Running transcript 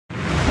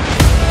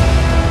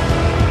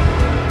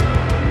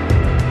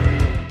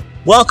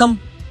Welcome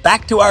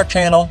back to our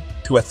channel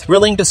to a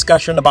thrilling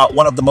discussion about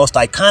one of the most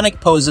iconic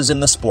poses in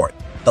the sport,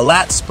 the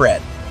Lat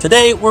Spread.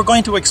 Today, we're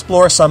going to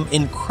explore some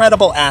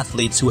incredible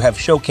athletes who have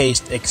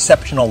showcased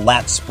exceptional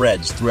Lat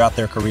Spreads throughout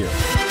their career.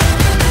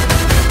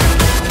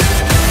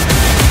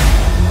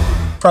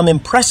 From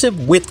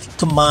impressive width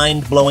to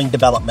mind-blowing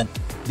development,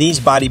 these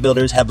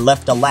bodybuilders have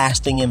left a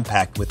lasting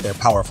impact with their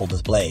powerful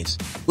displays.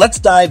 Let's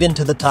dive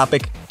into the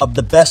topic of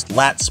the best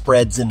Lat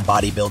Spreads in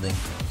bodybuilding,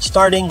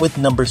 starting with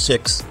number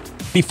 6.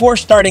 Before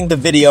starting the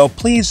video,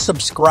 please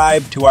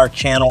subscribe to our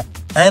channel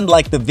and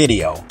like the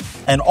video,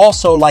 and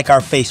also like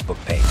our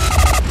Facebook page.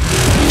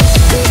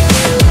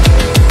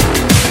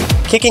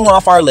 Kicking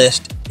off our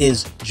list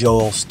is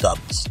Joel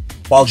Stubbs.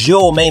 While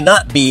Joel may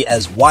not be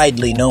as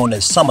widely known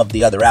as some of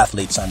the other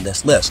athletes on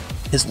this list,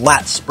 his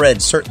Lat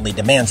Spread certainly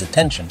demands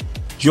attention.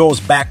 Joel's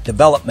back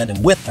development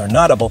and width are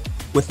notable,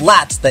 with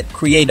lats that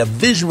create a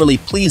visually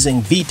pleasing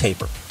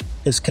V-taper.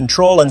 His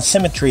control and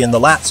symmetry in the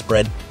Lat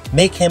Spread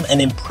make him an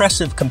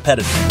impressive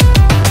competitor.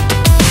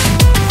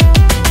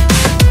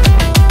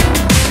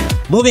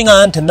 Moving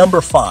on to number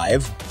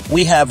 5,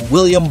 we have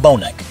William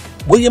Bonek.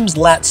 William's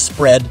Lat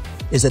Spread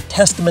is a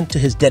testament to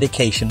his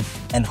dedication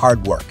and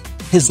hard work.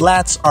 His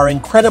lats are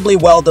incredibly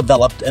well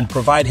developed and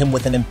provide him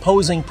with an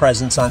imposing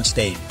presence on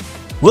stage.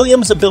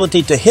 William's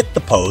ability to hit the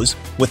pose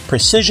with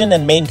precision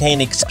and maintain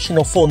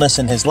exceptional fullness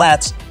in his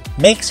lats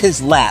makes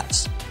his Lat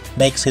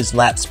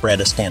Spread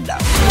a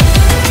standout.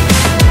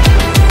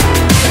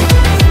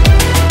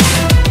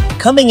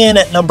 Coming in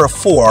at number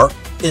 4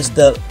 is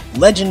the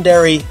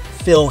legendary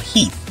Phil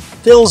Heath.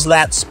 Phil's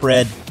Lat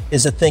Spread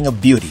is a thing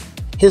of beauty.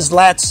 His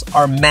lats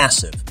are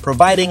massive,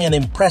 providing an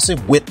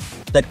impressive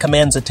width that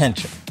commands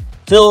attention.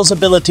 Phil's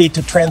ability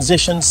to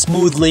transition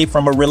smoothly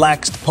from a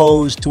relaxed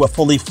pose to a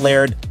fully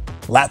flared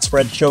Lat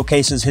Spread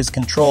showcases his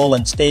control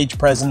and stage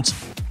presence,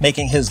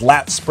 making his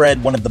Lat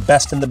Spread one of the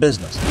best in the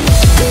business.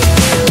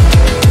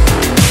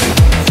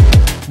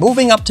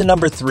 Moving up to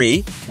number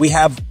 3, we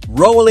have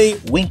Roelly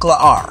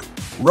Winklaar.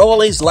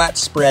 Roelly's Lat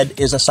Spread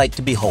is a sight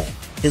to behold.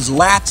 His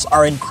lats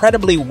are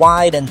incredibly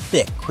wide and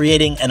thick,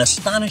 creating an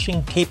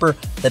astonishing taper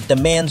that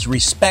demands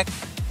respect.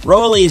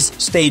 Roelly's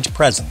stage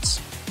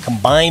presence,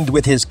 combined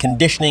with his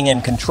conditioning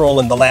and control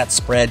in the Lat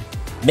Spread,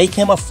 make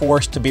him a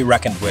force to be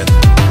reckoned with.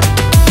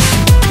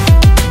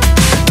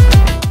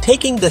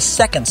 Taking the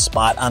second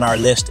spot on our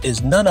list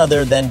is none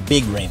other than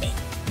Big Ramy.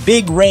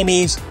 Big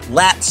Ramy's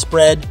Lat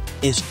Spread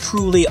is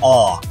truly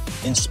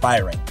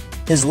awe-inspiring.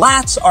 His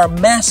lats are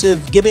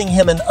massive, giving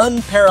him an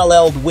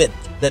unparalleled width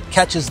that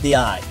catches the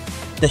eye.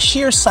 The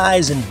sheer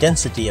size and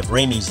density of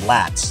Ramy's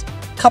lats,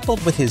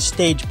 coupled with his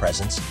stage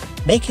presence,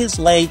 make his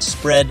Lat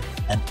Spread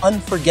an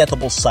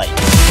unforgettable sight.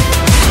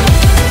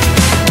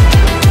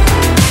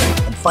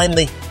 And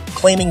finally,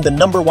 claiming the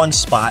number 1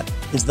 spot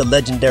is the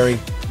legendary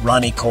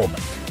Ronnie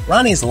Coleman.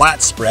 Ronnie's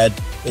Lat Spread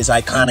is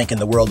iconic in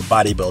the world of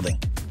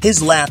bodybuilding.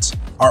 His lats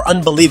are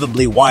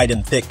unbelievably wide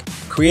and thick,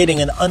 creating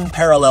an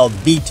unparalleled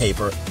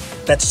V-taper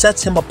that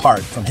sets him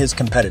apart from his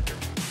competitors.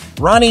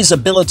 Ronnie's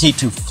ability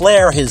to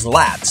flare his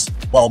lats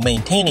while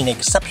maintaining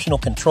exceptional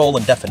control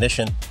and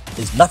definition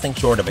is nothing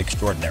short of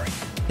extraordinary.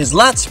 His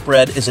Lat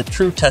Spread is a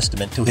true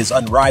testament to his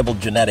unrivaled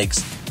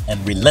genetics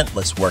and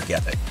relentless work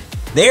ethic.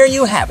 There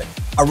you have it,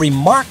 a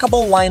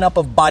remarkable lineup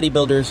of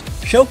bodybuilders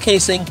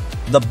showcasing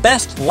the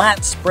best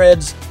Lat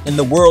Spreads in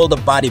the world of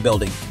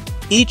bodybuilding.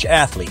 Each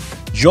athlete,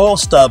 Joel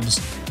Stubbs,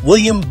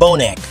 William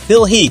Bonek,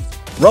 Phil Heath,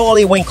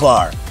 Roelly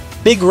Winklaar,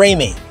 Big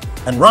Ramy,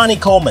 and Ronnie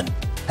Coleman,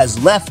 has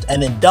left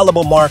an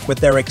indelible mark with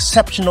their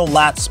exceptional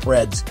Lat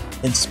Spreads,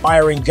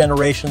 inspiring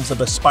generations of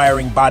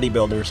aspiring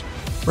bodybuilders.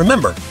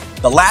 Remember,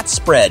 the Lat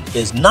Spread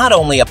is not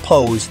only a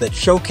pose that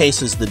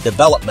showcases the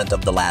development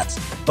of the lats,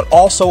 but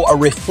also a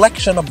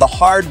reflection of the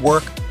hard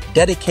work,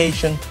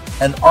 dedication,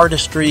 and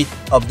artistry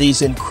of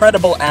these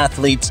incredible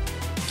athletes.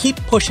 Keep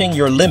pushing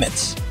your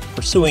limits,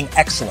 pursuing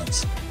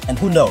excellence, and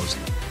who knows,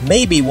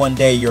 maybe one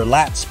day your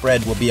Lat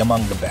Spread will be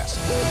among the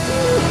best.